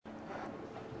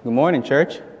Good morning,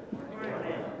 church.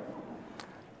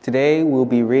 Today we'll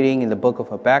be reading in the book of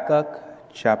Habakkuk,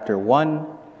 chapter 1,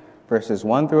 verses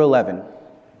 1 through 11.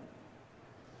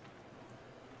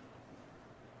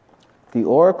 The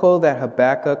oracle that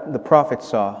Habakkuk the prophet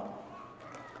saw.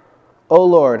 O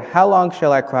Lord, how long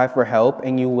shall I cry for help,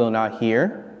 and you will not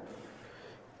hear?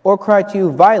 Or cry to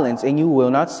you violence, and you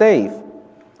will not save?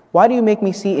 Why do you make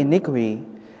me see iniquity,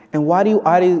 and why do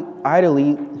you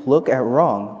idly look at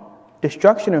wrong?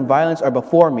 Destruction and violence are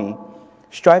before me.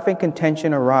 Strife and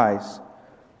contention arise.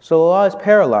 So the law is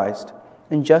paralyzed,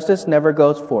 and justice never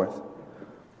goes forth.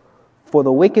 For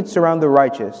the wicked surround the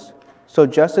righteous, so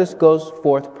justice goes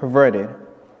forth perverted.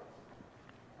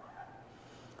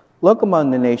 Look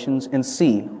among the nations and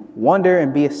see, wonder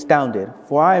and be astounded,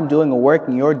 for I am doing a work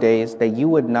in your days that you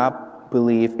would not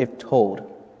believe if told.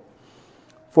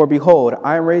 For behold,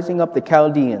 I am raising up the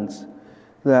Chaldeans,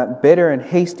 that bitter and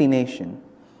hasty nation,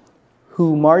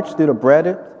 who march through the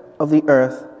breadth of the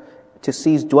earth to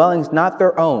seize dwellings not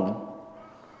their own.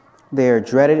 They are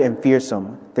dreaded and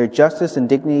fearsome. Their justice and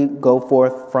dignity go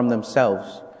forth from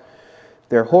themselves.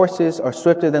 Their horses are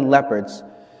swifter than leopards,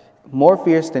 more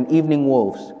fierce than evening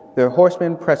wolves. Their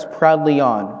horsemen press proudly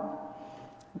on.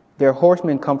 Their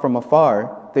horsemen come from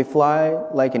afar. They fly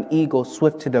like an eagle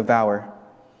swift to devour.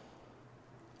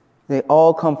 They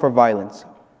all come for violence,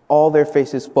 all their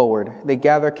faces forward. They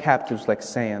gather captives like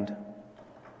sand.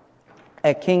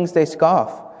 At kings they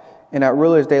scoff, and at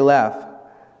rulers they laugh.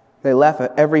 They laugh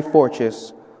at every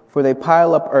fortress, for they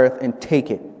pile up earth and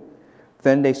take it.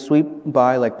 Then they sweep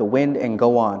by like the wind and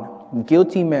go on.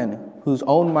 Guilty men, whose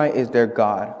own might is their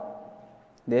God.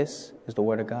 This is the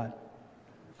word of God.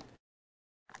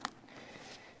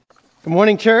 Good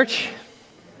morning, church.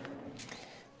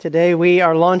 Today we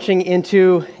are launching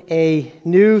into a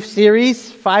new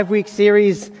series, 5-week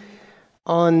series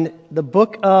on the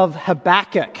book of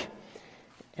Habakkuk.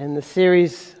 And the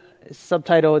series is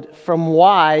subtitled, From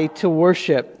Why to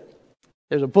Worship.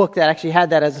 There's a book that actually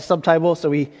had that as a subtitle,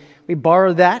 so we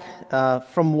borrowed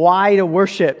that, From Why to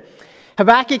Worship.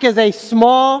 Habakkuk is a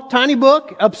small, tiny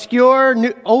book, obscure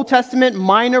New Old Testament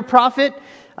minor prophet.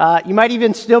 You might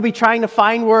even still be trying to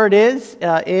find where it is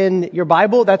in your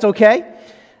Bible. That's okay.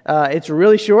 It's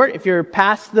really short. If you're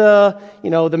past the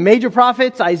major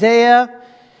prophets, Isaiah,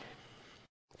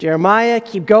 Jeremiah,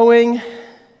 keep going.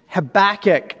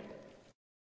 Habakkuk.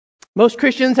 Most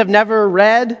Christians have never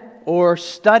read or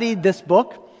studied this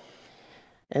book.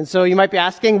 And so you might be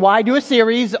asking, why do a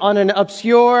series on an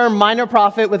obscure minor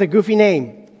prophet with a goofy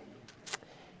name?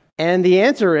 And the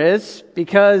answer is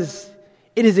because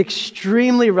it is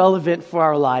extremely relevant for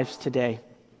our lives today.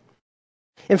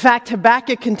 In fact,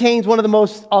 Habakkuk contains one of the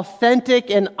most authentic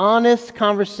and honest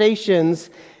conversations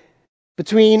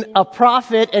between a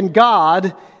prophet and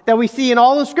God that we see in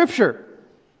all of Scripture.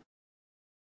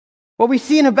 What we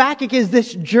see in Habakkuk is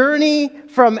this journey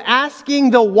from asking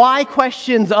the why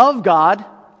questions of God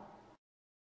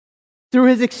through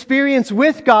his experience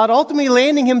with God, ultimately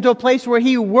landing him to a place where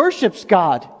he worships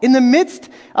God in the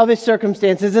midst of his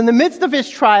circumstances, in the midst of his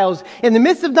trials, in the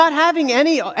midst of not having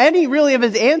any really of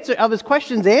his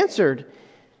questions answered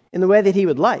in the way that he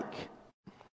would like.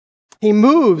 He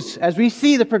moves, as we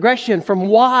see the progression, from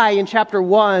why in chapter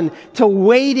 1 to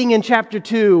waiting in chapter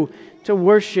 2 to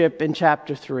worship in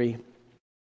chapter 3.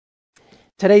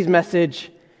 Today's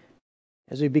message,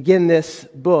 as we begin this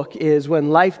book, is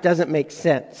when life doesn't make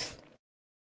sense.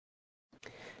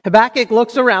 Habakkuk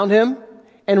looks around him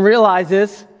and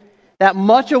realizes that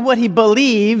much of what he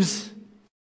believes,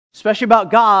 especially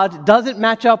about God, doesn't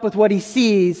match up with what he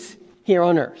sees here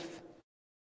on earth.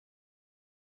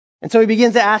 And so he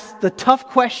begins to ask the tough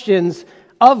questions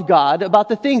of God about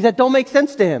the things that don't make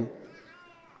sense to him.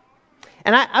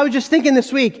 And I was just thinking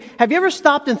this week, have you ever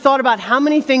stopped and thought about how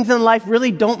many things in life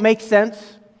really don't make sense?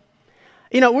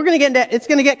 We're going to get into, it's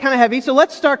going to get kind of heavy, so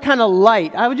let's start kind of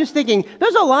light. I was just thinking,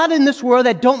 there's a lot in this world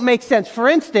that don't make sense. For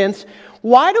instance,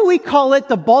 why do we call it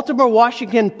the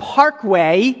Baltimore-Washington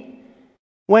Parkway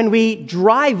when we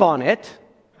drive on it,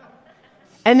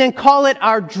 and then call it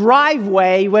our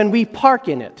driveway when we park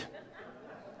in it?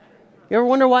 You ever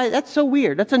wonder why? That's so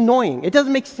weird. That's annoying. It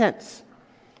doesn't make sense.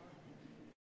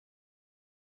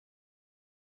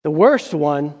 The worst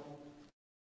one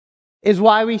is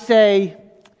why we say,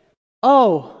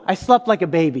 oh, I slept like a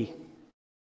baby.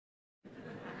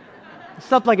 I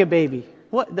slept like a baby.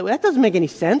 What? That doesn't make any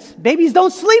sense. Babies don't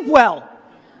sleep well.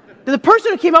 The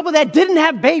person who came up with that didn't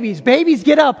have babies. Babies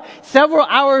get up several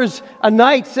hours a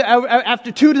night.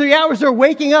 After 2 to 3 hours, they're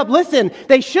waking up. Listen,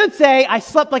 they should say, I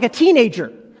slept like a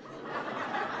teenager.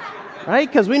 Right?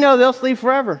 Because we know they'll sleep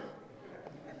forever.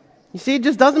 You see, it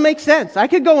just doesn't make sense. I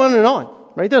could go on and on.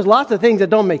 right? There's lots of things that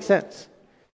don't make sense.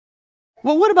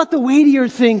 Well, what about the weightier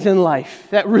things in life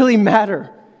that really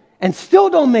matter and still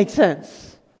don't make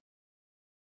sense?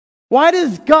 Why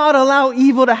does God allow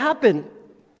evil to happen?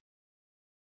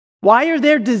 Why are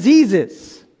there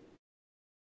diseases?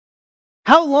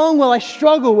 How long will I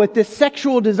struggle with this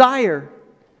sexual desire?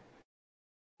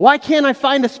 Why can't I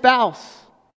find a spouse?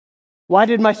 Why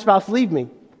did my spouse leave me?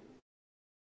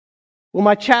 Will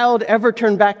my child ever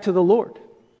turn back to the Lord?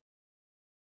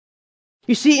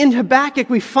 You see, in Habakkuk,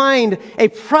 we find a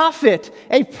prophet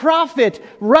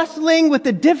wrestling with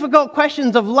the difficult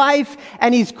questions of life,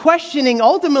 and he's questioning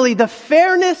ultimately the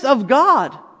fairness of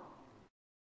God.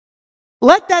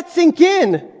 Let that sink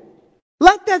in.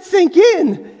 Let that sink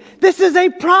in. This is a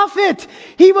prophet.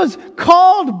 He was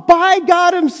called by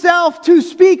God himself to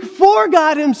speak for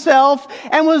God himself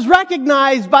and was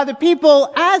recognized by the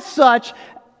people as such.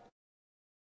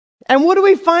 And what do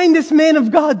we find this man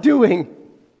of God doing?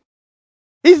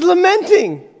 He's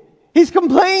lamenting. He's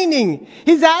complaining.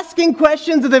 He's asking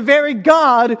questions of the very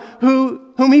God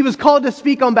whom he was called to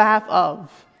speak on behalf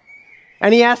of.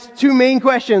 And he asked two main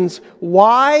questions: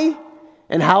 why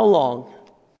and how long?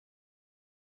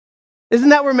 Isn't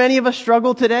that where many of us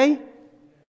struggle today?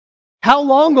 How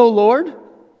long, O Lord?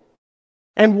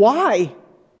 And why?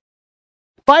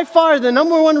 By far, the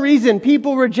number one reason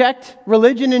people reject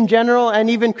religion in general and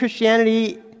even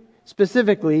Christianity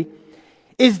specifically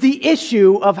is the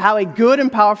issue of how a good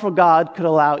and powerful God could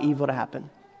allow evil to happen.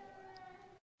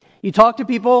 You talk to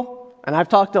people, and I've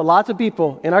talked to lots of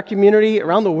people in our community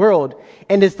around the world,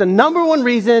 and it's the number one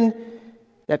reason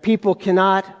that people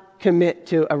cannot commit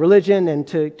to a religion and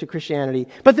to Christianity.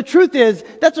 But the truth is,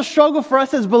 that's a struggle for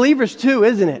us as believers too,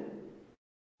 isn't it?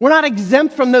 We're not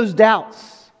exempt from those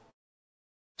doubts.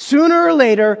 Sooner or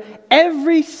later,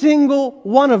 every single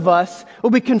one of us will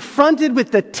be confronted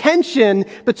with the tension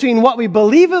between what we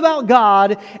believe about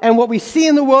God and what we see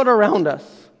in the world around us.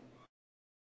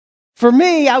 For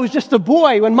me, I was just a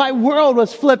boy when my world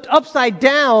was flipped upside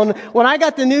down when I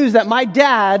got the news that my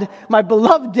dad, my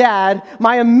beloved dad,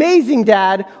 my amazing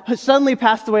dad, suddenly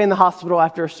passed away in the hospital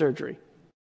after a surgery.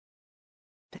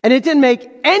 And it didn't make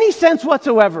any sense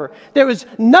whatsoever. There was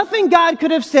nothing God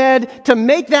could have said to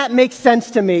make that make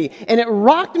sense to me. And it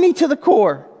rocked me to the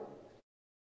core.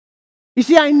 You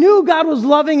see, I knew God was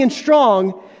loving and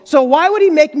strong, so why would he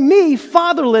make me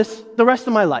fatherless the rest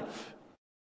of my life?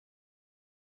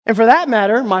 And for that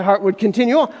matter, my heart would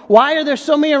continue on. Why are there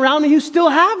so many around me who still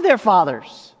have their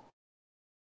fathers?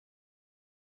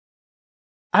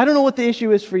 I don't know what the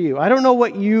issue is for you. I don't know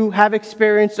what you have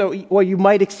experienced or what you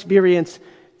might experience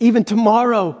even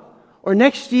tomorrow or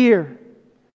next year.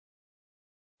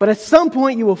 But at some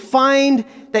point you will find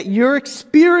that your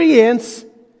experience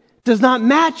does not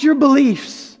match your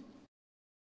beliefs.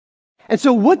 And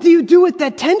so what do you do with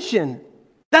that tension?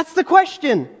 That's the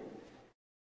question.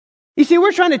 You see,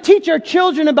 we're trying to teach our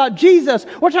children about Jesus.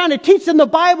 We're trying to teach them the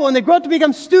Bible, and they grow up to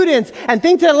become students and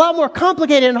things get a lot more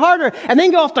complicated and harder, and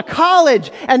then go off to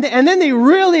college, and then they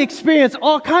really experience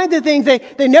all kinds of things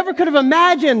they never could have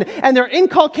imagined, and they're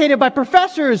inculcated by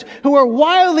professors who are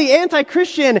wildly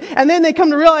anti-Christian, and then they come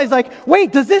to realize, like,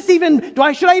 wait,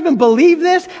 should I even believe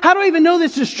this? How do I even know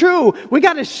this is true? We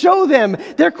got to show them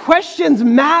their questions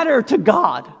matter to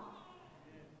God.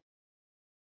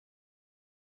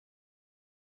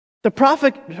 The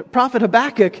prophet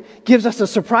Habakkuk gives us a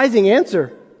surprising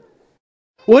answer.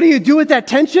 What do you do with that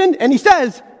tension? And he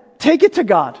says, take it to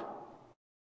God.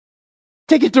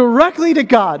 Take it directly to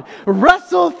God.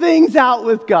 Wrestle things out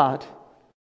with God.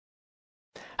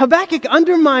 Habakkuk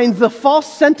undermines the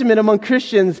false sentiment among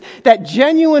Christians that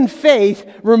genuine faith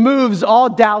removes all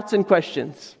doubts and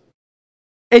questions.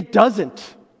 It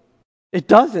doesn't. It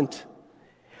doesn't.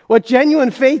 What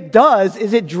genuine faith does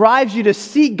is it drives you to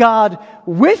seek God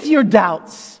with your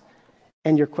doubts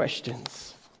and your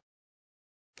questions.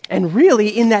 And really,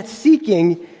 in that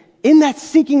seeking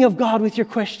of God with your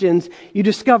questions, you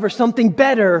discover something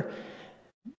better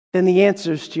than the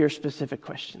answers to your specific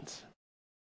questions.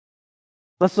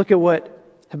 Let's look at what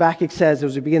Habakkuk says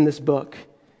as we begin this book.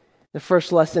 The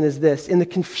first lesson is this: in the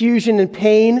confusion and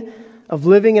pain of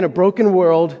living in a broken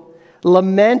world,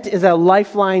 lament is a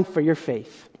lifeline for your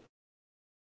faith.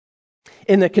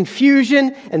 In the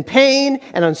confusion and pain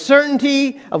and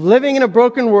uncertainty of living in a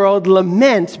broken world,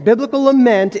 biblical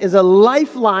lament, is a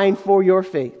lifeline for your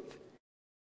faith.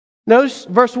 Notice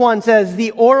verse 1 says,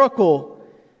 the oracle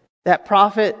that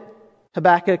prophet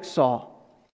Habakkuk saw.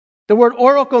 The word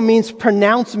oracle means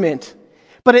pronouncement,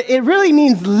 but it really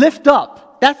means lift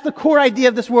up. That's the core idea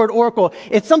of this word oracle.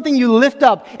 It's something you lift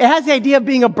up. It has the idea of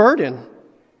being a burden.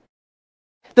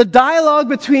 The dialogue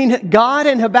between God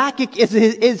and Habakkuk is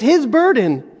his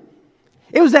burden.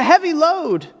 It was a heavy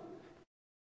load.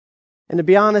 And to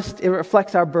be honest, it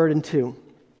reflects our burden too.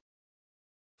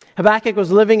 Habakkuk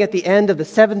was living at the end of the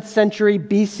 7th century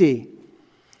BC.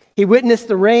 He witnessed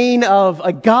the reign of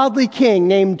a godly king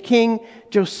named King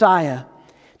Josiah.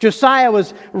 Josiah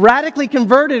was radically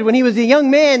converted when he was a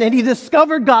young man, and he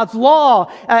discovered God's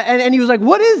law. And he was like,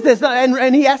 what is this?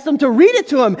 And he asked them to read it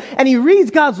to him. And he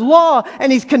reads God's law,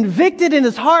 and he's convicted in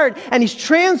his heart, and he's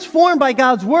transformed by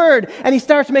God's word. And he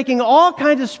starts making all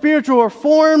kinds of spiritual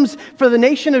reforms for the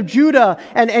nation of Judah.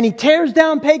 And he tears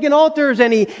down pagan altars,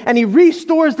 and he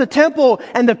restores the temple,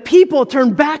 and the people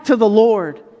turn back to the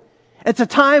Lord. It's a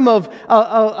time of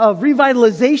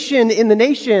revitalization in the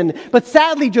nation. But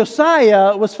sadly,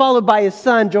 Josiah was followed by his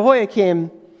son, Jehoiakim.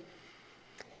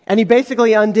 And he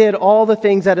basically undid all the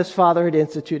things that his father had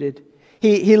instituted.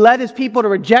 He led his people to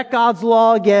reject God's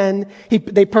law again.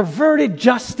 They perverted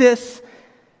justice.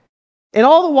 And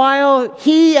all the while,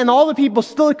 he and all the people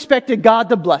still expected God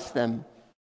to bless them.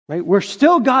 Right? We're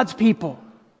still God's people.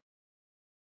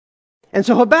 And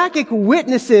so Habakkuk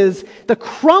witnesses the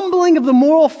crumbling of the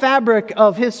moral fabric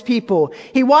of his people.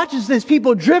 He watches his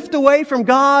people drift away from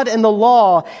God and the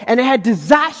law, and it had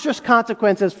disastrous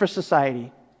consequences for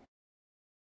society.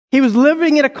 He was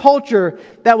living in a culture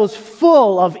that was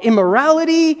full of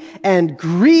immorality and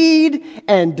greed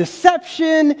and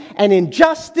deception and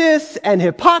injustice and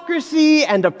hypocrisy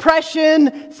and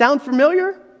oppression. Sound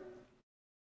familiar?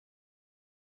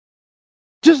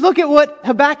 Just look at what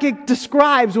Habakkuk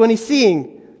describes when he's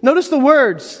seeing. Notice the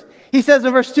words. He says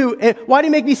in verse 2, why do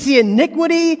you make me see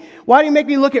iniquity? Why do you make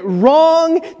me look at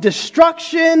wrong,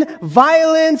 destruction,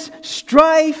 violence,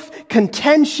 strife,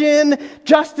 contention?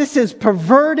 Justice is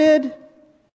perverted.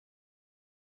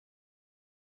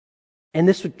 And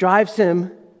this drives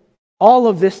him, all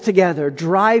of this together,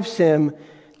 drives him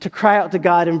to cry out to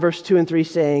God in verse 2 and 3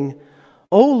 saying,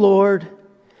 O Lord,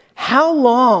 how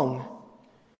long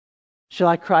shall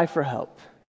I cry for help,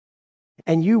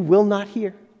 and you will not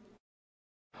hear?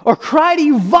 Or cry to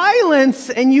you violence,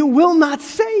 and you will not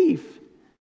save?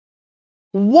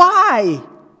 Why?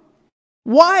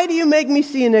 Why do you make me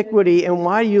see iniquity, and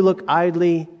why do you look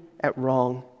idly at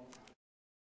wrong?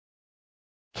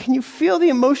 Can you feel the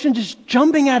emotion just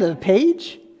jumping out of the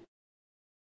page?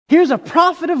 Here's a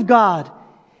prophet of God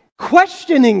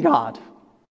questioning God.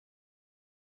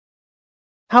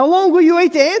 How long will you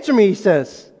wait to answer me, he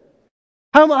says.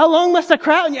 How long must I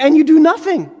cry out and you do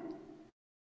nothing?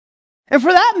 And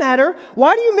for that matter,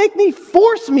 why do you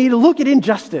force me to look at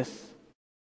injustice?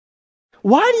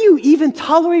 Why do you even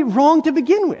tolerate wrong to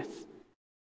begin with?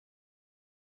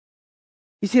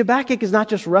 You see, Habakkuk is not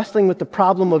just wrestling with the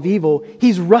problem of evil,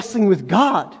 he's wrestling with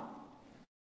God.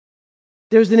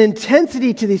 There's an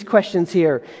intensity to these questions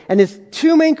here, and there's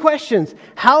two main questions: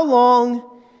 how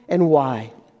long and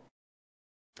why?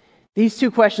 These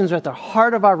two questions are at the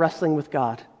heart of our wrestling with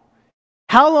God.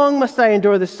 How long must I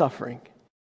endure this suffering?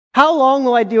 How long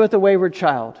will I deal with a wayward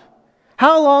child?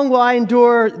 How long will I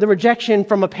endure the rejection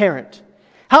from a parent?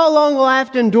 How long will I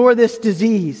have to endure this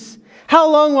disease? How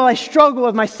long will I struggle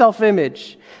with my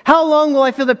self-image? How long will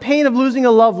I feel the pain of losing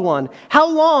a loved one? How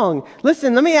long?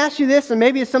 Listen, let me ask you this, and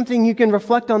maybe it's something you can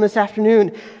reflect on this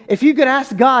afternoon. If you could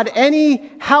ask God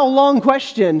any how long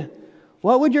question,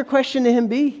 what would your question to him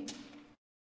be?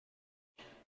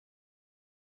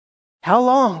 How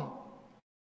long?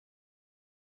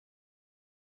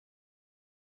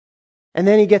 And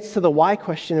then he gets to the why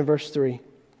question in verse 3.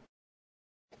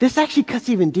 This actually cuts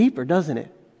even deeper, doesn't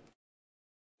it?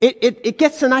 It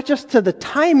gets to not just to the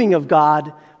timing of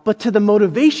God, but to the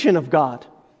motivation of God.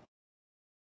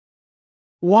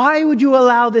 Why would you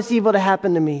allow this evil to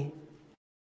happen to me?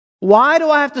 Why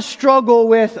do I have to struggle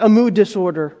with a mood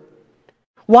disorder?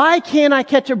 Why can't I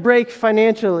catch a break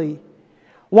financially?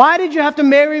 Why did you have to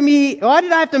marry me? Why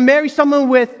did I have to marry someone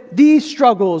with these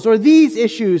struggles or these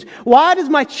issues? Why does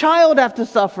my child have to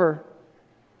suffer?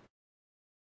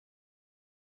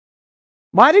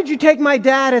 Why did you take my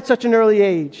dad at such an early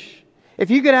age? If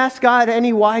you could ask God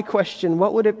any why question,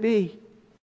 what would it be?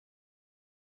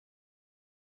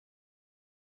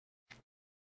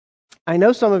 I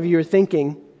know some of you are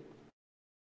thinking,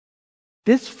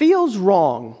 this feels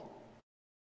wrong.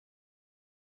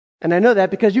 And I know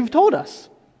that because you've told us.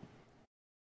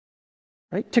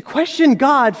 Right? To question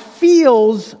God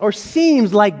feels or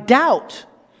seems like doubt,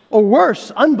 or worse,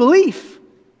 unbelief.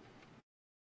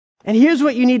 And here's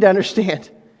what you need to understand.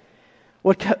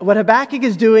 What Habakkuk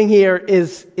is doing here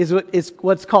is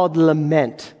what's called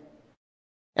lament.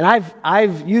 And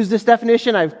I've used this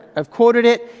definition, I've quoted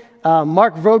it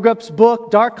Mark Vrogrup's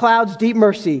book, Dark Clouds, Deep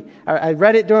Mercy. I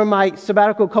read it during my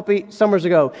sabbatical a couple summers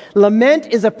ago. Lament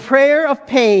is a prayer of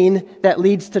pain that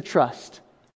leads to trust.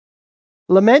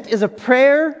 Lament is a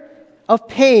prayer of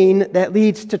pain that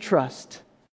leads to trust.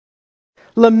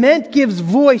 Lament gives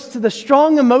voice to the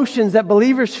strong emotions that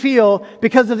believers feel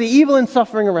because of the evil and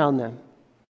suffering around them.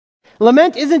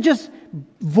 Lament isn't just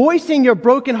voicing your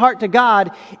broken heart to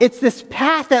God. It's this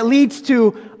path that leads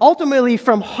to, ultimately,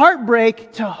 from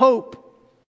heartbreak to hope.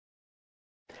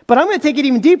 But I'm going to take it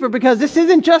even deeper, because this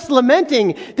isn't just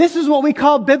lamenting. This is what we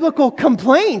call biblical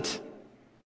complaint.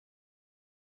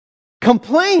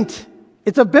 Complaint.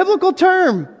 It's a biblical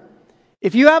term.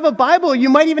 If you have a Bible, you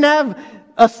might even have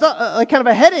a kind of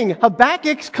a heading,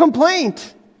 Habakkuk's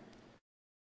complaint.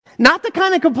 Not the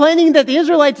kind of complaining that the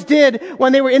Israelites did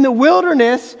when they were in the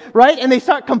wilderness, right? And they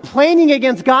start complaining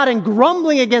against God and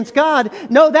grumbling against God.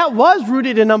 No, that was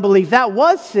rooted in unbelief. That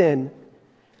was sin.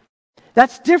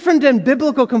 That's different than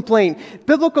biblical complaint.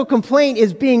 Biblical complaint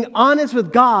is being honest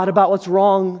with God about what's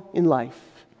wrong in life.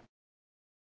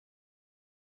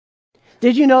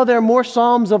 Did you know there are more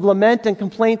psalms of lament and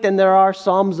complaint than there are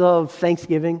psalms of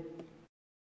thanksgiving?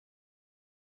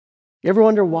 You ever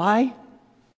wonder why?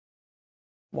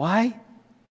 Why?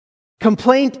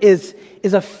 Complaint is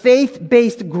a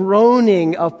faith-based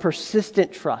groaning of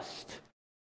persistent trust.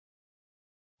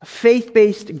 A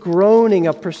faith-based groaning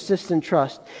of persistent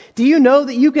trust. Do you know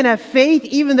that you can have faith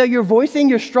even though you're voicing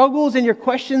your struggles and your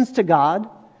questions to God?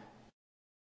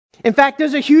 In fact,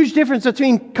 there's a huge difference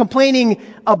between complaining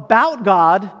about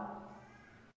God,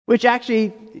 which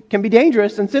actually can be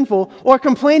dangerous and sinful, or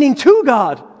complaining to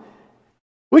God,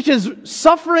 which is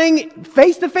suffering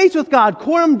face-to-face with God,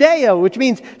 coram Deo, which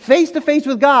means face-to-face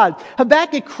with God.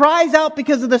 Habakkuk cries out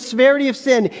because of the severity of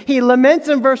sin. He laments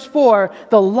in verse 4,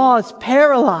 the law is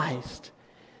paralyzed.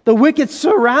 The wicked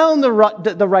surround the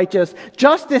righteous.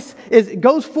 Justice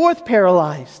goes forth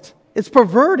paralyzed. It's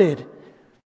perverted.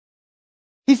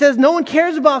 He says no one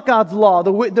cares about God's law.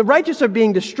 The righteous are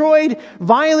being destroyed.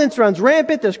 Violence runs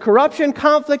rampant. There's corruption,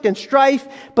 conflict, and strife.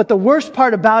 But the worst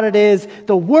part about it is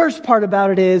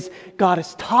God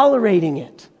is tolerating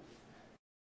it.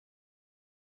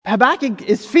 Habakkuk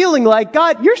is feeling like,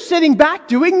 God, you're sitting back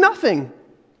doing nothing.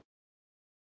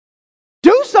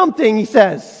 Do something, he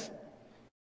says.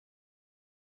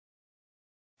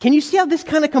 Can you see how this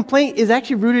kind of complaint is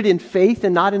actually rooted in faith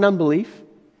and not in unbelief?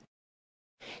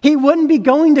 He wouldn't be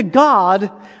going to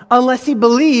God unless he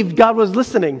believed God was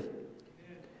listening.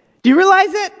 Do you realize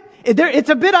it? It's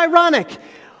a bit ironic.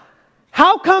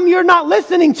 How come you're not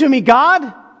listening to me,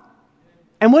 God?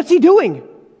 And what's he doing?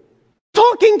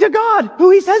 Talking to God,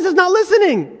 who he says is not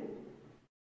listening.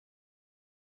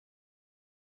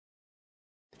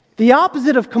 The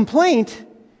opposite of complaint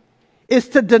is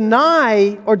to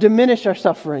deny or diminish our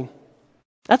suffering.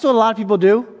 That's what a lot of people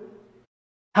do.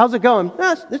 How's it going?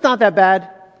 No, it's not that bad.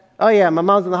 Oh yeah, my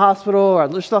mom's in the hospital, or I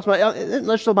just lost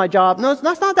my job. No, it's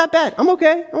not that bad. I'm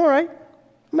okay. I'm all right.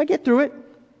 I'm going to get through it.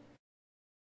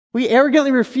 We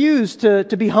arrogantly refuse to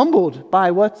be humbled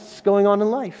by what's going on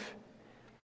in life.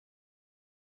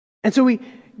 And so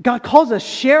God calls us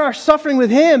share our suffering with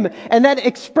Him, and that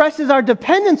expresses our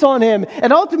dependence on Him,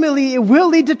 and ultimately it will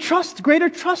lead to trust, greater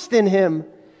trust in Him.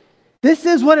 This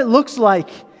is what it looks like.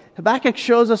 Habakkuk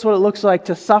shows us what it looks like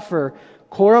to suffer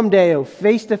coram Deo,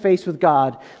 face-to-face with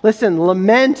God. Listen,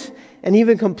 lament and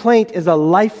even complaint is a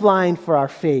lifeline for our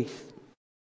faith.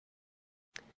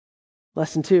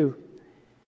 Lesson 2.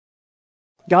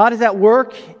 God is at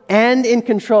work and in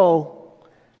control,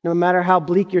 no matter how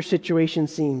bleak your situation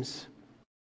seems.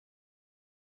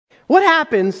 What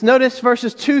happens? Notice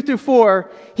verses 2 through 4.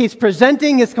 He's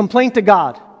presenting his complaint to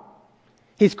God.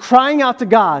 He's crying out to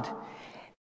God.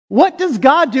 What does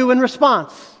God do in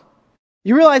response?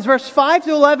 You realize verse 5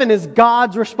 to 11 is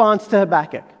God's response to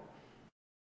Habakkuk.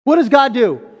 What does God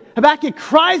do? Habakkuk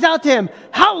cries out to him,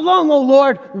 "How long, O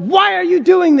Lord? Why are you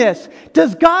doing this?"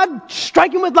 Does God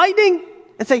strike him with lightning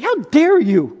and say, "How dare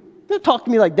you? Don't talk to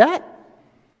me like that"?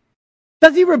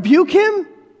 Does he rebuke him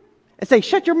and say,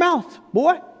 "Shut your mouth,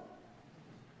 boy"?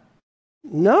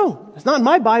 No, it's not in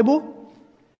my Bible.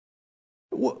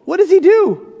 What does he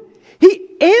do? He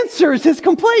answers his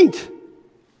complaint.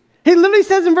 He literally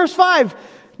says in verse 5,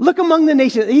 look among the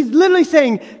nations. He's literally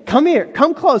saying, come here,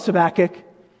 come close, Habakkuk.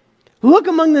 Look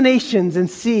among the nations and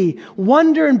see,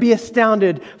 wonder and be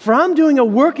astounded, for I'm doing a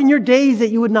work in your days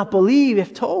that you would not believe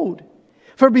if told.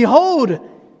 For behold,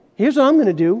 here's what I'm going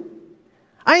to do.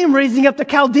 I am raising up the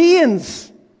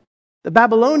Chaldeans. The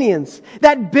Babylonians,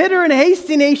 that bitter and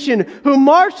hasty nation who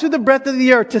march through the breadth of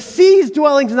the earth to seize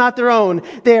dwellings not their own.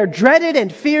 They are dreaded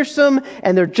and fearsome,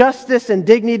 and their justice and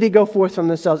dignity go forth from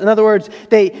themselves. In other words,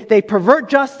 they pervert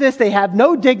justice. They have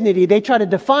no dignity. They try to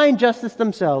define justice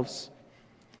themselves.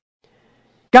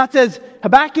 God says,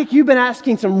 Habakkuk, you've been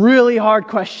asking some really hard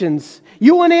questions.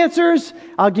 You want answers?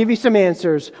 I'll give you some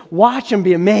answers. Watch and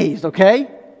be amazed, okay?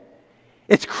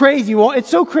 It's crazy. It's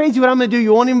so crazy what I'm going to do.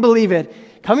 You won't even believe it.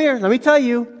 Come here, let me tell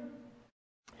you.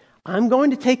 I'm going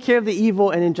to take care of the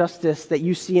evil and injustice that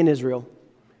you see in Israel.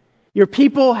 Your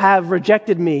people have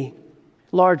rejected me,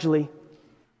 largely.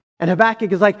 And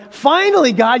Habakkuk is like,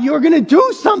 finally, God, you are going to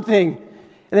do something.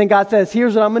 And then God says,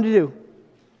 here's what I'm going to do.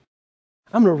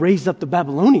 I'm going to raise up the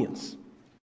Babylonians,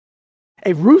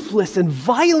 a ruthless and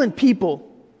violent people.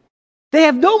 They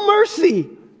have no mercy.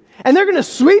 And they're going to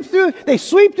sweep through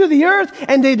the earth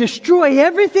and they destroy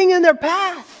everything in their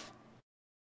path.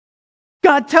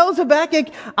 God tells Habakkuk,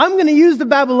 I'm going to use the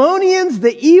Babylonians,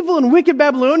 the evil and wicked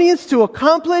Babylonians, to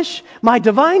accomplish my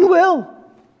divine will.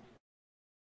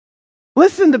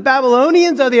 Listen, the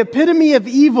Babylonians are the epitome of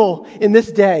evil in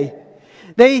this day.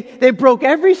 They broke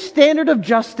every standard of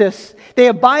justice. They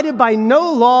abided by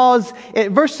no laws.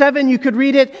 In verse 7, you could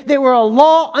read it. They were a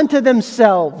law unto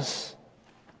themselves.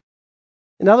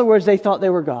 In other words, they thought they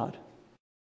were God.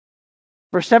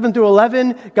 Verse 7 through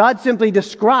 11, God simply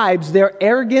describes their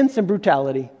arrogance and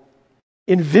brutality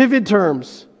in vivid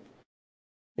terms.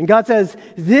 And God says,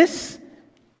 this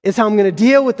is how I'm going to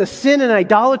deal with the sin and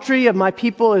idolatry of my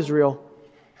people Israel.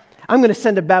 I'm going to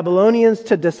send the Babylonians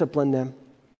to discipline them.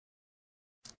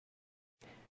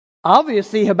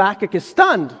 Obviously, Habakkuk is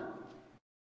stunned.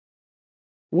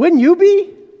 Wouldn't you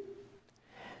be?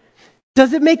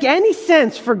 Does it make any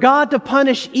sense for God to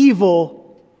punish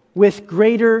evil with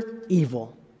greater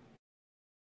evil?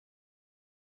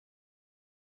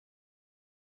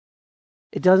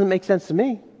 It doesn't make sense to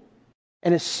me.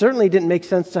 And it certainly didn't make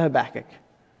sense to Habakkuk.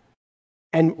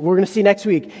 And we're going to see next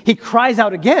week, he cries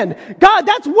out again, God,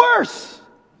 that's worse.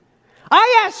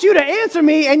 I asked you to answer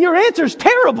me and your answer's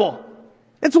terrible.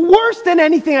 It's worse than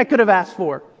anything I could have asked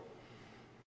for.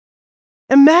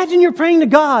 Imagine you're praying to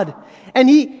God and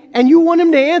you want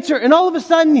him to answer, and all of a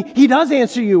sudden he does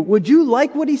answer you. Would you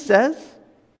like what he says?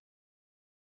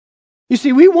 You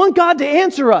see, we want God to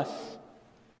answer us.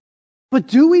 But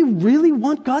do we really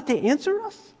want God to answer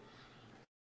us?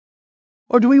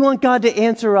 Or do we want God to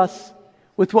answer us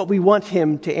with what we want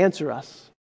him to answer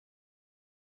us?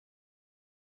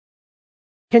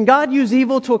 Can God use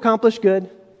evil to accomplish good?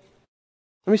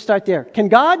 Let me start there. Can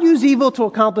God use evil to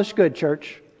accomplish good,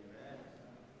 church?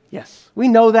 Yes, we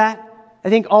know that. I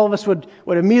think all of us would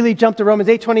immediately jump to Romans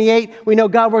 8:28. We know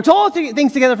God works all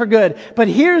things together for good. But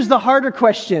here's the harder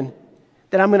question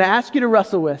that I'm going to ask you to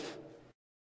wrestle with.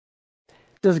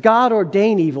 Does God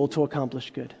ordain evil to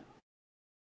accomplish good?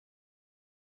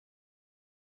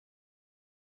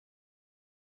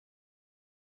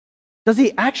 Does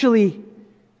he actually...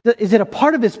 Is it a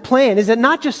part of his plan? Is it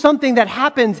not just something that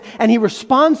happens and he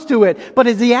responds to it? But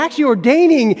is he actually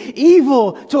ordaining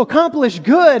evil to accomplish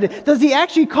good? Does he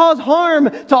actually cause harm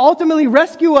to ultimately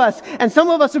rescue us? And some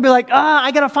of us would be like,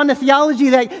 I got to find a theology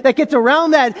that gets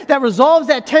around that resolves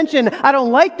that tension. I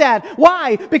don't like that.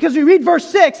 Why? Because we read verse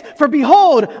 6, for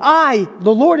behold, I,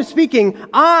 the Lord is speaking,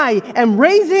 I am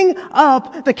raising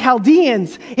up the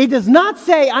Chaldeans. He does not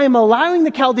say, I am allowing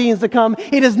the Chaldeans to come.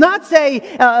 He does not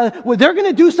say, well, they're going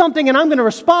to do something and I'm going to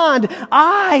respond.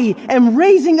 I am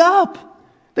raising up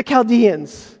the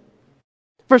Chaldeans.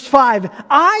 Verse 5,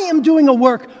 I am doing a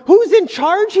work. Who's in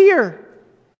charge here?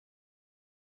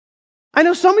 I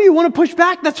know some of you want to push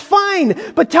back. That's fine.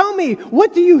 But tell me,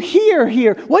 what do you hear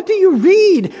here? What do you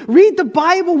read? Read the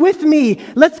Bible with me.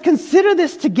 Let's consider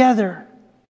this together.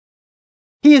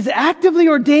 He is actively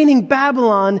ordaining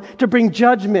Babylon to bring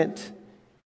judgment.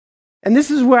 And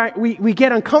this is where we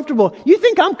get uncomfortable. You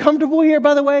think I'm comfortable here,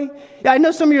 by the way? I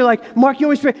know some of you are like, Mark, you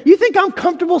always pray. You think I'm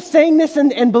comfortable saying this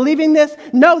and believing this?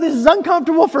 No, this is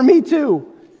uncomfortable for me too.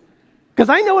 Because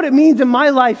I know what it means in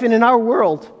my life and in our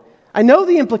world. I know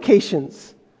the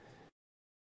implications.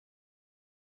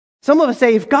 Some of us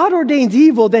say, if God ordains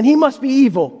evil, then he must be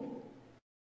evil.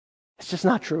 It's just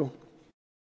not true.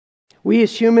 We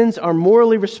as humans are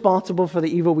morally responsible for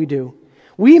the evil we do.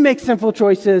 We make sinful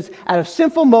choices out of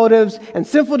sinful motives and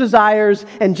sinful desires,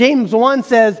 and James 1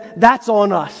 says, that's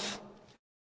on us.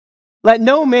 Let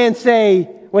no man say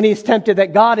when he is tempted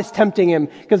that God is tempting him,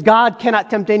 because God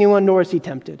cannot tempt anyone, nor is he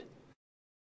tempted.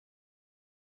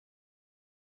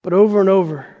 But over and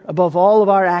over, above all of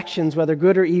our actions, whether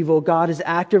good or evil, God is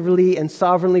actively and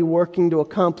sovereignly working to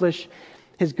accomplish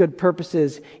his good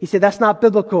purposes. You say, that's not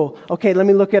biblical. Okay, let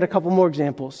me look at a couple more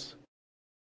examples.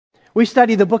 We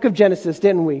studied the book of Genesis,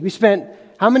 didn't we? We spent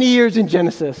how many years in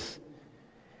Genesis?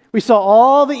 We saw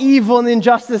all the evil and the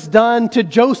injustice done to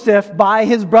Joseph by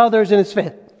his brothers and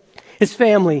his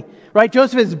family. Right?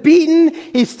 Joseph is beaten.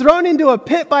 He's thrown into a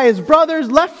pit by his brothers,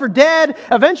 left for dead,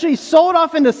 eventually sold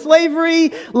off into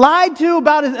slavery, lied to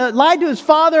his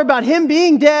father about him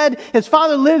being dead. His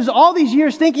father lives all these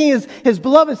years thinking his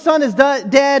beloved son is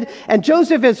dead. And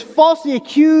Joseph is falsely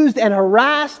accused and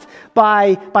harassed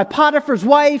by Potiphar's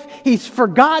wife. He's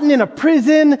forgotten in a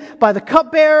prison by the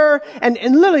cupbearer. And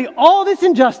literally all this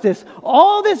injustice,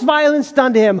 all this violence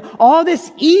done to him, all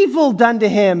this evil done to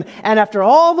him. And after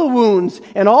all the wounds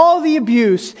and all the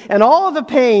abuse and all of the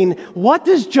pain, what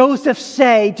does Joseph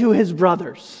say to his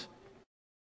brothers?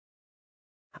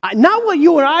 Not what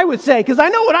you and I would say, because I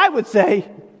know what I would say.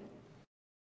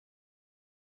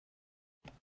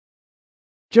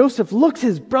 Joseph looks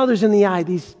his brothers in the eye,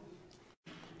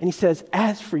 and he says,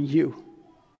 as for you,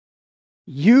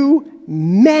 you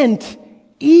meant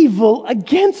evil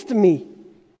against me.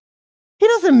 He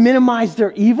doesn't minimize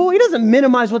their evil. He doesn't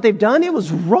minimize what they've done. It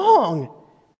was wrong.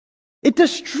 It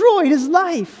destroyed his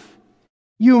life.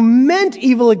 You meant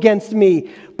evil against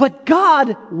me. But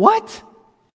God, what?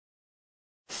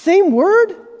 Same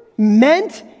word?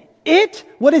 Meant it?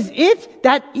 What is it?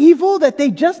 That evil that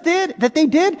they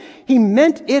did? He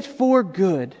meant it for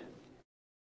good.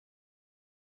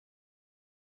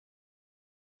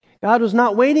 God was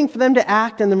not waiting for them to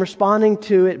act and then responding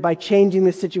to it by changing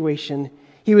the situation.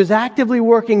 He was actively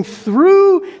working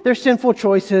through their sinful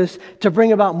choices to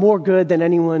bring about more good than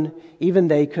anyone, even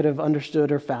they, could have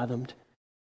understood or fathomed.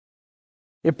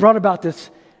 It brought about this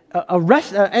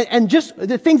arrest, and just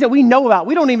the things that we know about.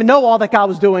 We don't even know all that God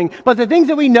was doing, but the things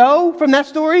that we know from that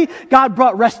story, God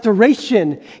brought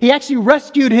restoration. He actually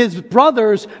rescued his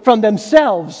brothers from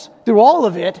themselves through all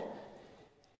of it.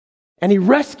 And he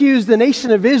rescues the nation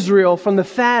of Israel from the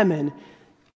famine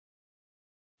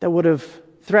that would have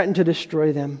threatened to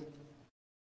destroy them.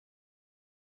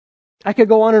 I could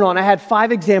go on and on. I had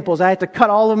 5 examples. I had to cut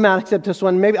all of them out except this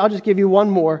one. Maybe I'll just give you one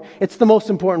more. It's the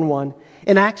most important one.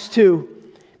 In Acts 2,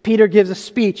 Peter gives a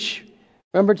speech,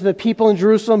 remember, to the people in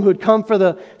Jerusalem who had come for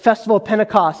the festival of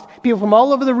Pentecost, people from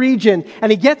all over the region.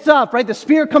 And he gets up, right? The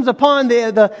Spirit comes upon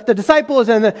the disciples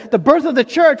and the birth of the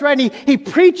church, right? And he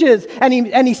preaches and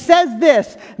he says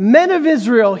this, men of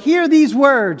Israel, hear these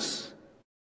words.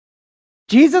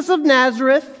 Jesus of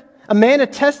Nazareth, a man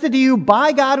attested to you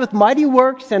by God with mighty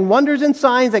works and wonders and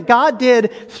signs that God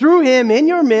did through him in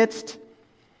your midst.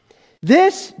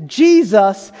 This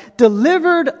Jesus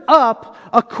delivered up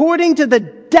according to the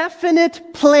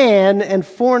definite plan and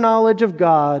foreknowledge of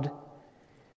God,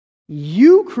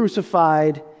 you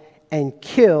crucified and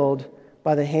killed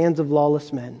by the hands of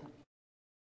lawless men.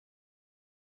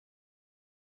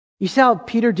 You see how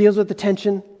Peter deals with the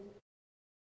tension?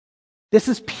 This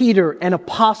is Peter, an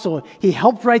apostle. He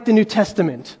helped write the New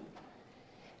Testament.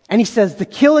 And he says the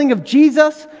killing of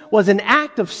Jesus was an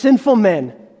act of sinful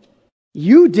men.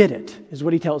 You did it, is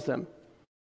what he tells them.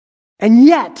 And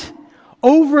yet,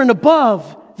 over and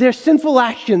above their sinful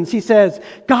actions, he says,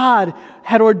 God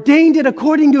had ordained it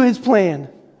according to his plan.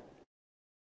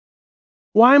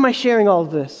 Why am I sharing all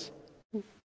of this?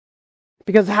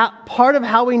 Because part of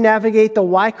how we navigate the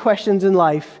why questions in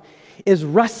life is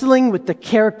wrestling with the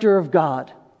character of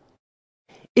God.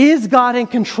 Is God in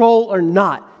control or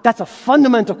not? That's a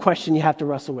fundamental question you have to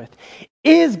wrestle with.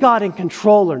 Is God in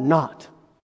control or not?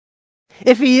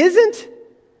 If he isn't,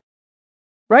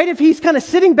 right? If he's kind of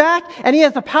sitting back and he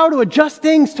has the power to adjust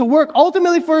things to work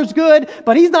ultimately for his good,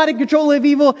 but he's not in control of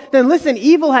evil, then listen,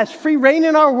 evil has free reign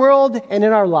in our world and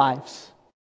in our lives.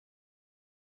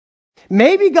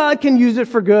 Maybe God can use it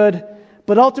for good,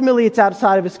 but ultimately it's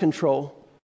outside of his control.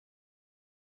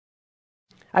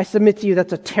 I submit to you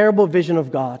that's a terrible vision of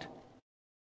God,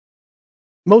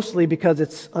 mostly because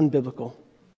it's unbiblical.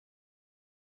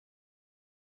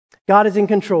 God is in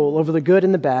control over the good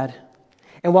and the bad.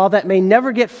 And while that may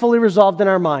never get fully resolved in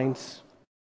our minds,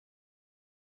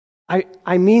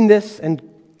 I mean this, and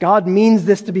God means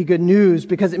this to be good news,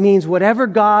 because it means whatever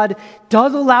God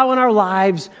does allow in our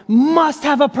lives must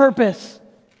have a purpose.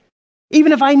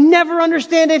 Even if I never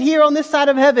understand it here on this side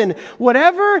of heaven,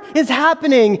 whatever is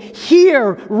happening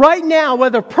here, right now,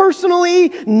 whether personally,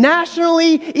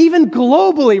 nationally, even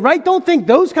globally, right? Don't think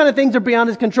those kind of things are beyond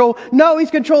his control. No, he's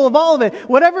control of all of it.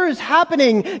 Whatever is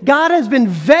happening, God has been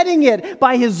vetting it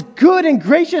by his good and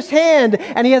gracious hand,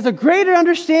 and he has a greater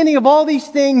understanding of all these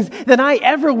things than I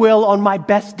ever will on my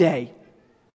best day.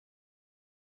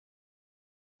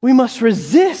 We must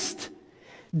resist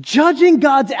judging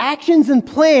God's actions and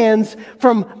plans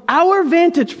from our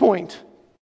vantage point,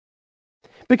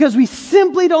 because we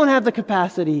simply don't have the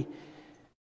capacity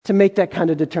to make that kind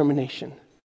of determination.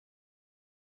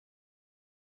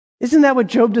 Isn't that what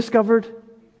Job discovered?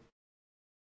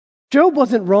 Job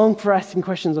wasn't wrong for asking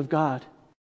questions of God.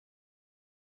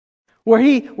 Where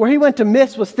he went to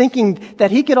miss was thinking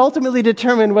that he could ultimately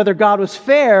determine whether God was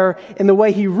fair in the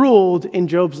way he ruled in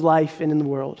Job's life and in the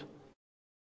world.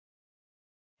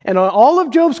 And on all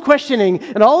of Job's questioning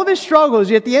and all of his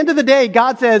struggles, at the end of the day,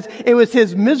 God says it was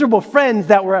his miserable friends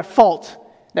that were at fault,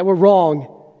 that were wrong,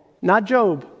 not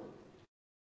Job.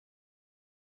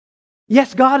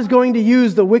 Yes, God is going to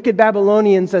use the wicked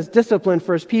Babylonians as discipline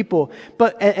for his people,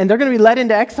 and they're going to be led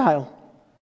into exile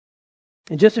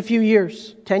in just a few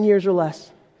years, 10 years or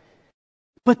less.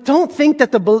 But don't think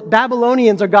that the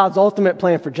Babylonians are God's ultimate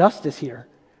plan for justice here,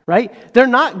 right? They're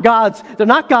not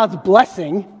God's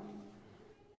blessing.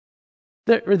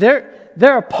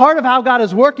 They're a part of how God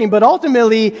is working, but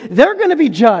ultimately they're going to be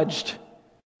judged.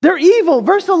 They're evil.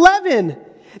 Verse 11,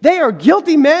 they are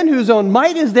guilty men whose own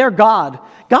might is their God.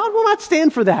 God will not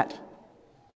stand for that.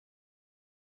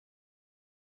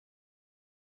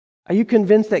 Are you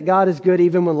convinced that God is good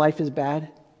even when life is bad?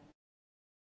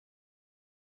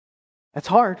 That's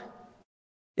hard.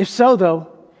 If so,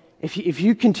 though, if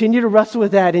you continue to wrestle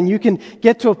with that and you can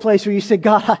get to a place where you say,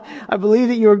 God, I believe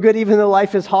that you are good even though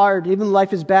life is hard, even though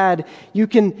life is bad, you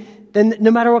can, then no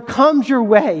matter what comes your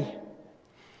way,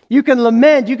 you can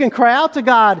lament, you can cry out to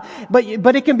God,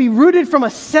 but it can be rooted from a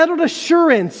settled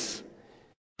assurance.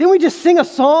 Didn't we just sing a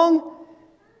song?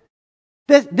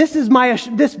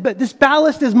 This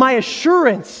ballast is my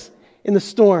assurance in the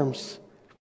storms.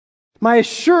 My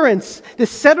assurance, this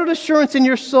settled assurance in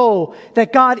your soul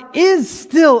that God is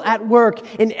still at work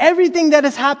in everything that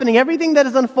is happening, everything that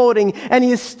is unfolding, and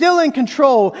He is still in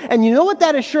control. And you know what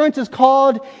that assurance is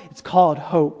called? It's called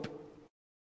hope.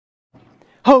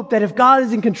 Hope that if God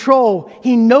is in control,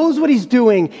 He knows what He's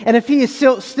doing, and if He is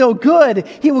still good,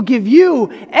 He will give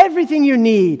you everything you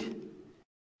need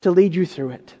to lead you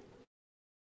through it.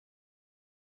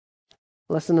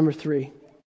 Lesson number 3.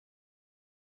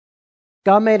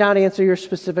 God may not answer your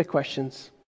specific questions,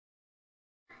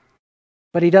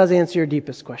 but He does answer your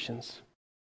deepest questions.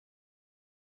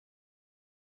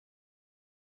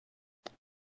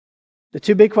 The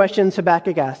two big questions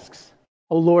Habakkuk asks,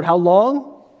 "O Lord, how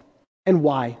long and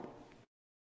why?"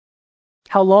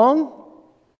 How long?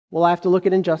 Well, I have to look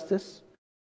at injustice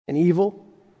and evil.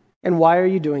 And why are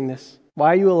you doing this? Why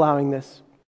are you allowing this?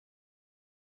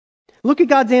 Look at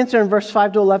God's answer in verse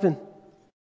 5 to 11.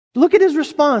 Look at His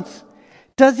response.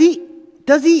 Does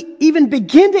he even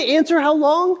begin to answer how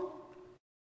long?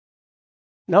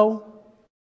 No.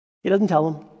 He doesn't tell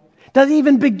him. Does He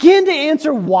even begin to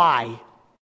answer why?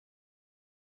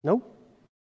 No.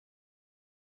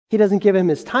 He doesn't give him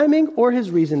His timing or His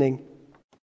reasoning.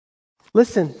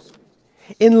 Listen,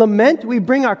 in lament, we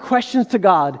bring our questions to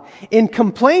God. In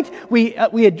complaint,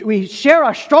 we share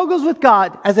our struggles with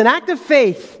God as an act of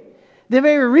faith. The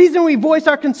very reason we voice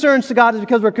our concerns to God is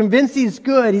because we're convinced He's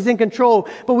good, He's in control.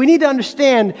 But we need to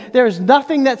understand there's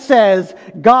nothing that says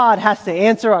God has to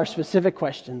answer our specific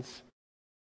questions.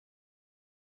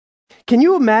 Can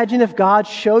you imagine if God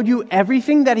showed you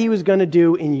everything that He was going to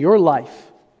do in your life?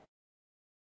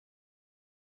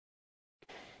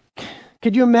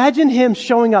 Could you imagine Him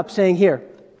showing up saying, "Here,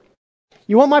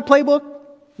 you want my playbook?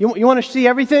 You want to see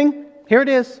everything? Here it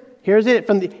is. Here's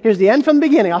the end from the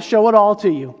beginning. I'll show it all to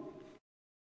you."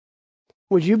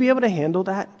 Would you be able to handle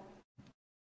that?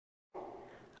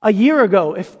 A year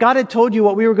ago, if God had told you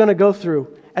what we were going to go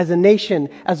through as a nation,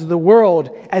 as the world,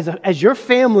 as your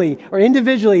family, or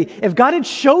individually, if God had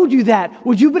showed you that,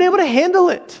 would you have been able to handle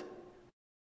it?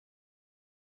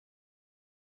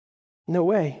 No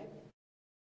way.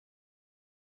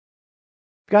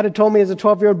 If God had told me as a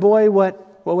 12-year-old boy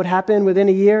what would happen within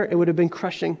a year, it would have been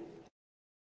crushing.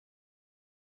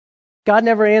 God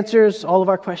never answers all of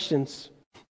our questions.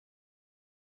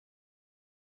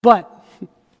 But,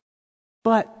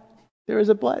 there is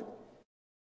a but.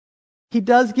 He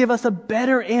does give us a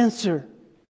better answer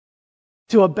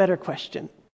to a better question.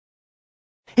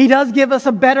 He does give us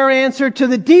a better answer to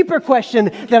the deeper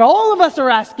question that all of us are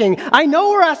asking. I know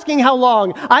we're asking how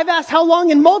long. I've asked how long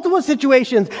in multiple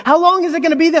situations. How long is it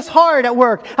going to be this hard at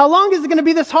work? How long is it going to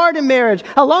be this hard in marriage?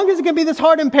 How long is it going to be this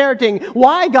hard in parenting?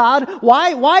 Why, God?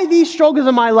 Why these struggles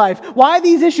in my life? Why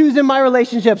these issues in my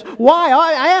relationships? Why?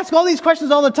 I ask all these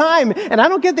questions all the time and I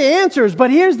don't get the answers. But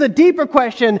here's the deeper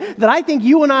question that I think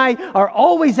you and I are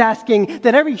always asking,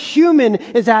 that every human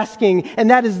is asking, and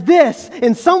that is this: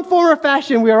 in some form or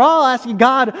fashion, and we are all asking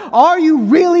God, are you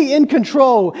really in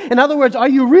control? In other words, are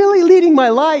you really leading my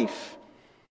life?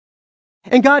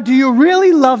 And God, do you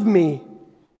really love me?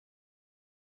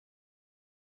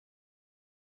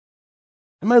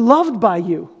 Am I loved by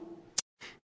you?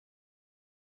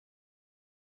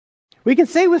 We can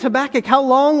say with Habakkuk, how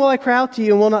long will I cry out to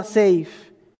you and will not save?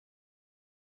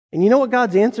 And you know what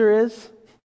God's answer is?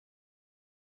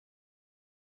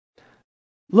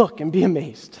 Look and be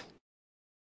amazed.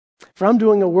 For I'm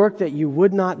doing a work that you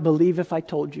would not believe if I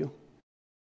told you.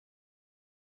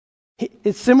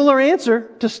 It's a similar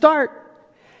answer to start.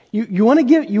 You want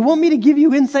me to give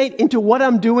you insight into what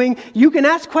I'm doing? You can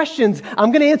ask questions.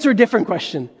 I'm going to answer a different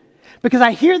question. Because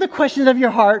I hear the questions of your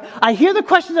heart. I hear the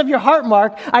questions of your heart,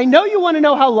 Mark. I know you want to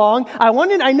know how long.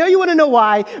 I know you want to know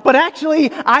why. But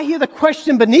actually, I hear the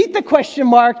question beneath the question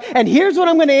mark. And here's what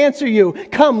I'm going to answer you.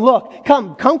 Come, look.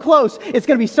 Come close. It's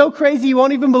going to be so crazy you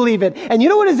won't even believe it. And you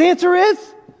know what his answer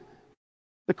is?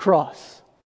 The cross.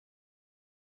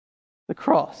 The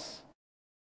cross.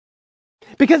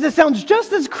 Because it sounds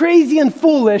just as crazy and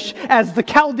foolish as the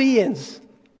Chaldeans.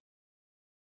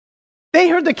 They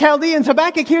heard the Chaldeans.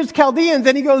 Habakkuk hears Chaldeans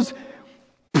and he goes,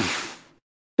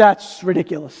 that's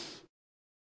ridiculous.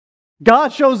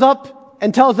 God shows up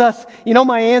and tells us, you know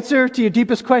my answer to your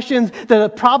deepest questions, the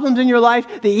problems in your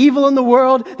life, the evil in the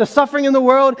world, the suffering in the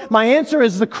world, my answer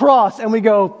is the cross. And we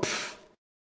go,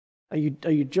 are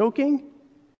you joking?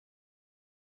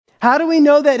 How do we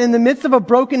know that in the midst of a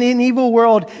broken and evil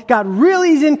world, God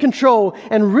really is in control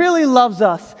and really loves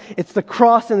us? It's the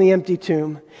cross and the empty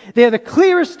tomb. They are the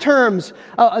clearest terms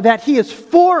that He is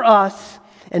for us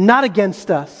and not against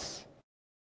us.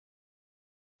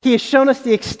 He has shown us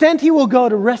the extent He will go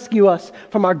to rescue us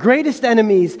from our greatest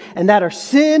enemies, and that are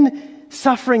sin,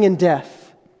 suffering, and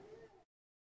death.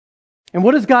 And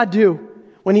what does God do?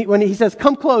 When he says,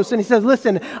 come close, and he says,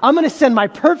 listen, I'm going to send my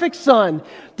perfect son,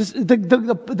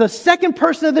 the second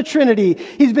person of the Trinity.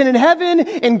 He's been in heaven,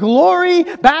 in glory,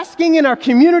 basking in our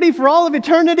community for all of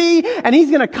eternity, and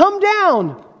he's going to come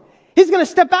down. He's going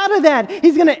to step out of that.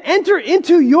 He's going to enter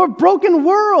into your broken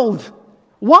world.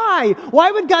 Why? Why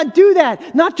would God do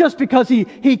that? Not just because he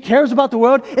cares about the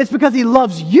world. It's because He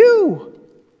loves you.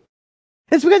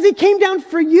 It's because He came down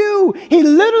for you. He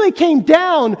literally came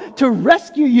down to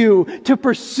rescue you, to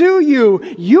pursue you.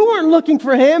 You weren't looking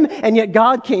for Him, and yet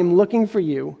God came looking for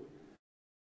you.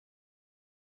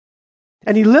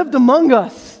 And He lived among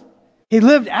us. He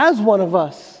lived as one of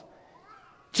us.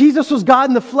 Jesus was God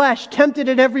in the flesh, tempted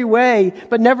in every way,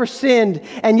 but never sinned.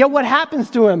 And yet what happens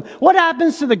to Him? What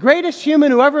happens to the greatest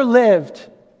human who ever lived?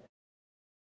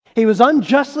 He was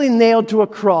unjustly nailed to a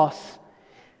cross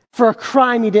for a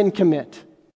crime He didn't commit.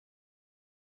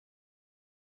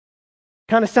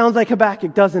 Kind of sounds like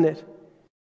Habakkuk, doesn't it?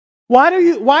 Why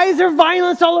is there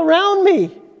violence all around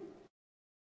me?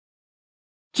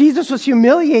 Jesus was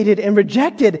humiliated and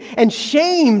rejected and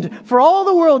shamed for all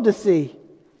the world to see.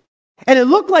 And it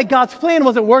looked like God's plan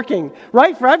wasn't working,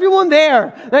 right? For everyone there,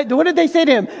 what did they say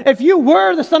to Him? If you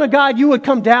were the Son of God, you would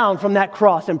come down from that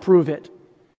cross and prove it.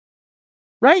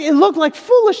 Right? It looked like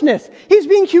foolishness. He's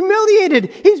being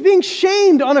humiliated. He's being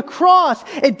shamed on a cross.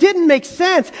 It didn't make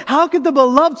sense. How could the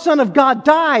beloved Son of God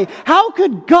die? How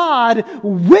could God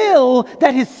will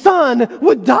that His Son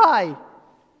would die?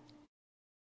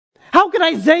 How could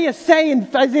Isaiah say in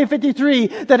Isaiah 53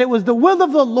 that it was the will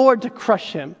of the Lord to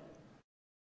crush Him?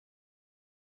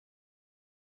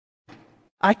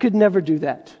 I could never do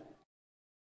that.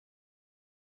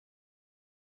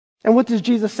 And what does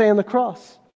Jesus say on the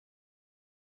cross?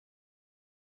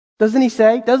 Doesn't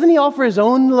He offer His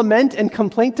own lament and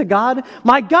complaint to God?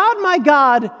 My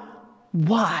God,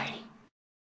 why?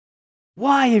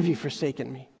 Why have you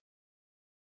forsaken me?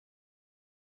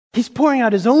 He's pouring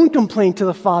out His own complaint to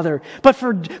the Father. But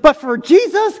for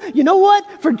Jesus, you know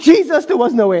what? For Jesus, there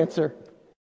was no answer.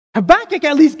 Habakkuk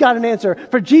at least got an answer.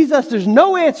 For Jesus, there's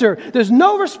no answer. There's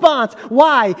no response.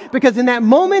 Why? Because in that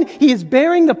moment, He is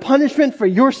bearing the punishment for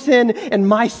your sin and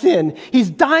my sin. He's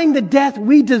dying the death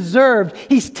we deserved.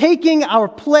 He's taking our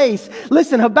place.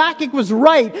 Listen, Habakkuk was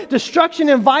right. Destruction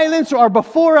and violence are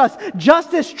before us.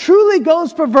 Justice truly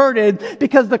goes perverted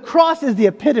because the cross is the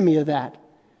epitome of that.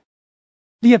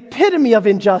 The epitome of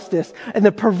injustice and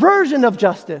the perversion of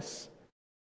justice.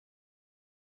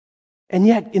 And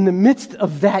yet, in the midst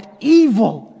of that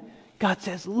evil, God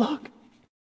says, look,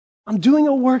 I'm doing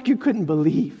a work you couldn't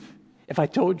believe if I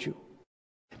told you.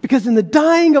 Because in the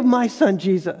dying of my Son,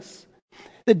 Jesus,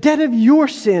 the debt of your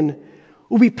sin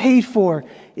will be paid for.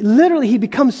 Literally, He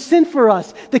becomes sin for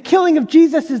us. The killing of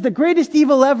Jesus is the greatest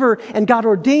evil ever, and God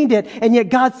ordained it. And yet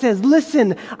God says,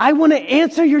 listen, I want to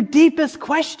answer your deepest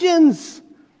questions.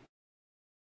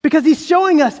 Because he's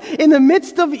showing us in the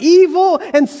midst of evil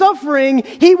and suffering,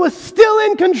 he was still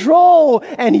in control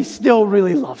and he still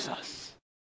really loves us.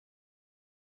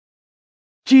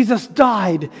 Jesus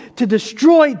died to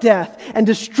destroy death and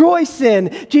destroy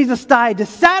sin. Jesus died to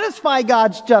satisfy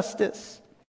God's justice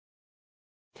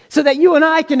so that you and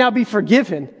I can now be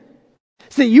forgiven.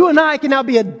 So that you and I can now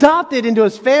be adopted into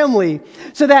his family.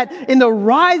 So that in the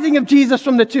rising of Jesus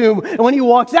from the tomb, and when he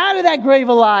walks out of that grave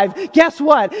alive, guess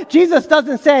what? Jesus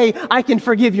doesn't say, I can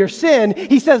forgive your sin.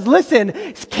 He says, listen,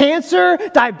 cancer,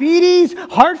 diabetes,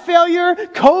 heart failure,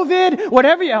 COVID,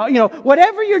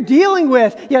 whatever you're dealing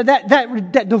with,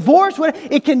 that divorce,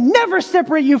 it can never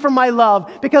separate you from my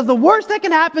love. Because the worst that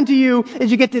can happen to you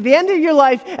is you get to the end of your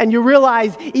life and you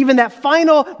realize even that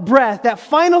final breath, that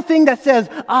final thing that says,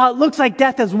 it looks like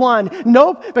death has won.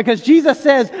 Nope, because Jesus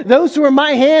says, those who are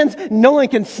my hands, no one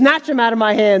can snatch them out of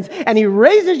my hands. And he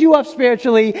raises you up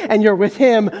spiritually, and you're with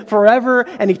him forever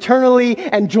and eternally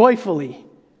and joyfully.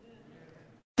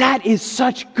 That is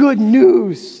such good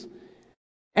news.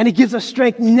 And it gives us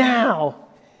strength now.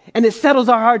 And it settles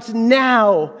our hearts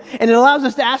now. And it allows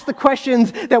us to ask the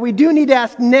questions that we do need to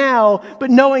ask now,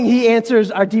 but knowing he answers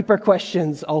our deeper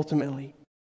questions ultimately.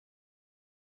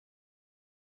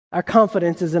 Our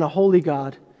confidence is in a holy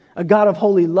God, a God of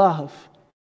holy love,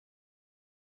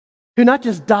 who not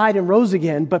just died and rose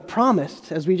again, but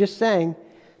promised, as we just sang,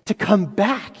 to come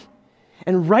back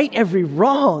and right every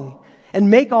wrong and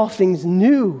make all things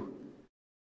new.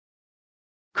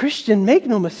 Christian, make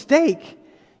no mistake.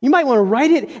 You might want to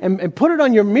write it and put it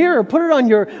on your mirror, put it on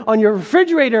your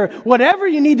refrigerator, whatever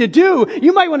you need to do.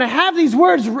 You might want to have these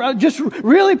words just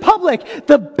really public.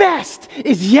 The best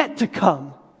is yet to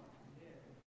come.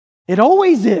 It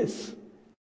always is.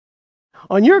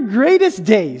 On your greatest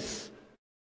days,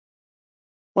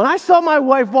 when I saw my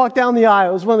wife walk down the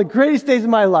aisle, it was one of the greatest days of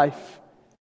my life.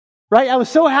 Right? I was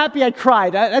so happy I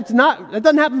cried. That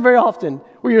doesn't happen very often,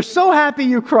 where you're so happy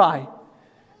you cry.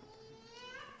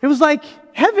 It was like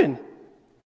heaven.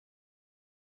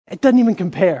 It doesn't even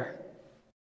compare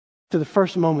to the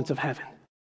first moments of heaven.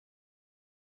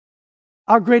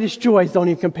 Our greatest joys don't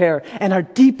even compare. And our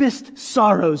deepest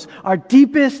sorrows, our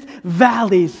deepest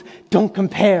valleys don't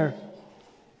compare.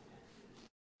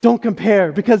 Don't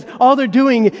compare, because all they're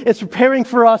doing is preparing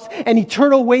for us an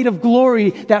eternal weight of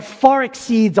glory that far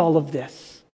exceeds all of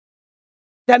this.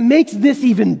 That makes this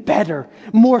even better,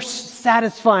 more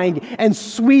satisfying and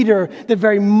sweeter the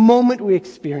very moment we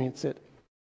experience it.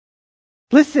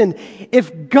 Listen,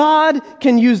 if God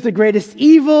can use the greatest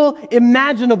evil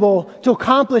imaginable to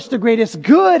accomplish the greatest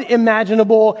good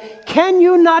imaginable, can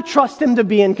you not trust him to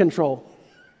be in control?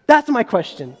 That's my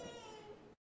question.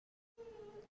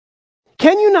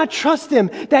 Can you not trust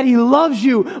him that he loves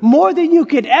you more than you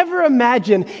could ever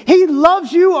imagine? He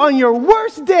loves you on your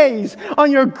worst days,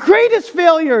 on your greatest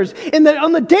failures,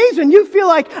 on the days when you feel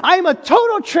like I am a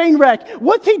total train wreck.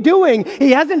 What's he doing?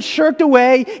 He hasn't shirked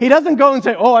away. He doesn't go and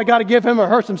say, I got to give him or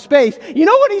her some space. You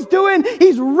know what he's doing?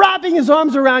 He's wrapping his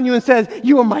arms around you and says,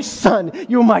 you are my son.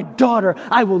 You are my daughter.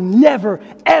 I will never,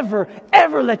 ever,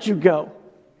 ever let you go.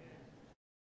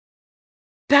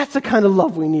 That's the kind of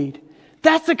love we need.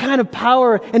 That's the kind of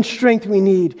power and strength we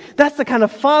need. That's the kind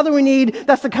of Father we need.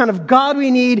 That's the kind of God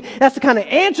we need. That's the kind of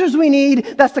answers we need.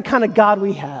 That's the kind of God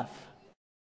we have.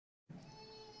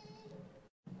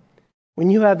 When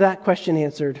you have that question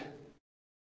answered,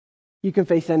 you can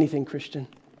face anything, Christian.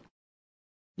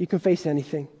 You can face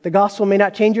anything. The gospel may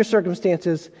not change your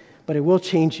circumstances, but it will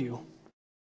change you.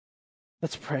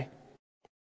 Let's pray.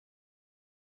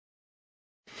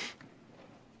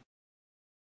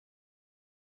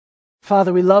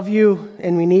 Father, we love you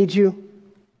and we need you.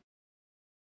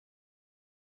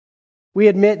 We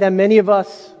admit that many of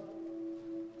us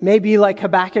may be like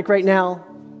Habakkuk right now,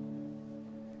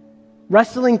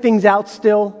 wrestling things out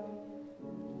still,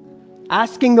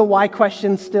 asking the why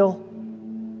questions still.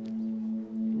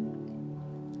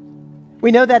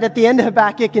 We know that at the end of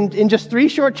Habakkuk, in just 3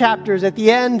 short chapters, at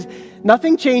the end,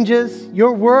 nothing changes.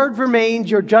 Your word remains.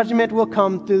 Your judgment will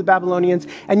come through the Babylonians.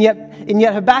 And yet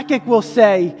Habakkuk will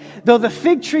say, though the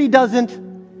fig tree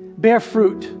doesn't bear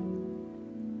fruit,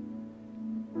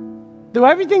 though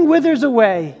everything withers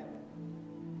away,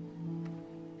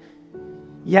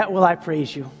 yet will I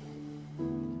praise you.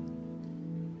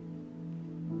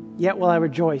 Yet will I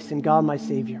rejoice in God my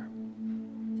Savior.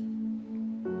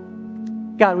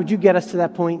 God, would you get us to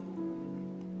that point?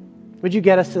 Would you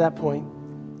get us to that point?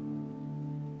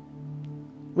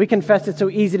 We confess it's so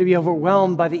easy to be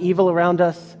overwhelmed by the evil around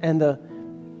us and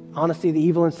honestly, the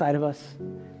evil inside of us.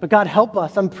 But God, help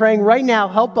us. I'm praying right now,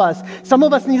 help us. Some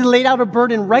of us need to lay out a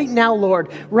burden right now,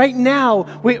 Lord. Right now,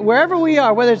 wherever we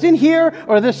are, whether it's in here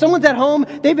or there's someone's at home,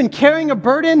 they've been carrying a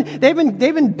burden.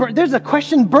 There's a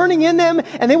question burning in them,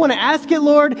 and they want to ask it,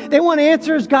 Lord. They want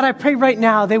answers. God, I pray right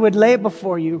now they would lay it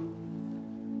before you.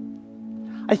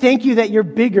 I thank you that you're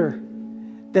bigger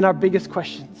than our biggest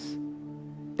questions,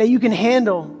 that you can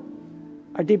handle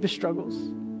our deepest struggles.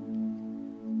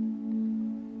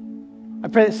 I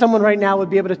pray that someone right now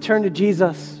would be able to turn to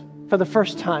Jesus for the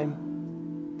first time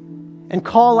and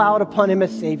call out upon him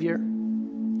as Savior.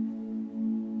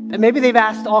 And maybe they've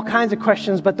asked all kinds of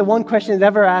questions, but the one question they've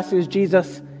ever asked is,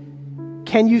 Jesus,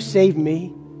 can you save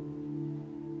me?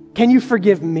 Can you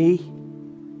forgive me?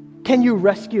 Can you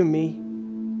rescue me?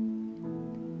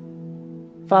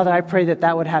 Father, I pray that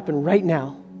that would happen right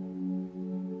now.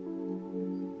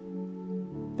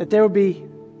 That there would be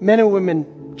men and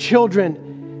women, children,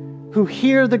 who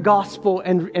hear the gospel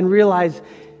and realize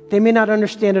they may not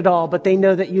understand it all, but they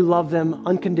know that you love them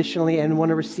unconditionally and want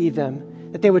to receive them.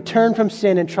 That they would turn from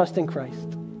sin and trust in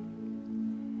Christ.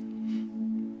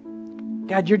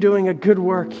 God, you're doing a good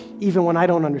work even when I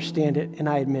don't understand it and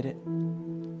I admit it.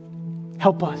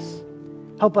 Help us.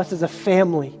 Help us as a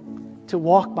family to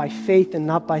walk by faith and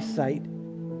not by sight.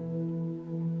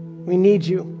 We need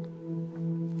you.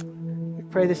 We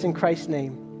pray this in Christ's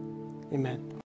name. Amen.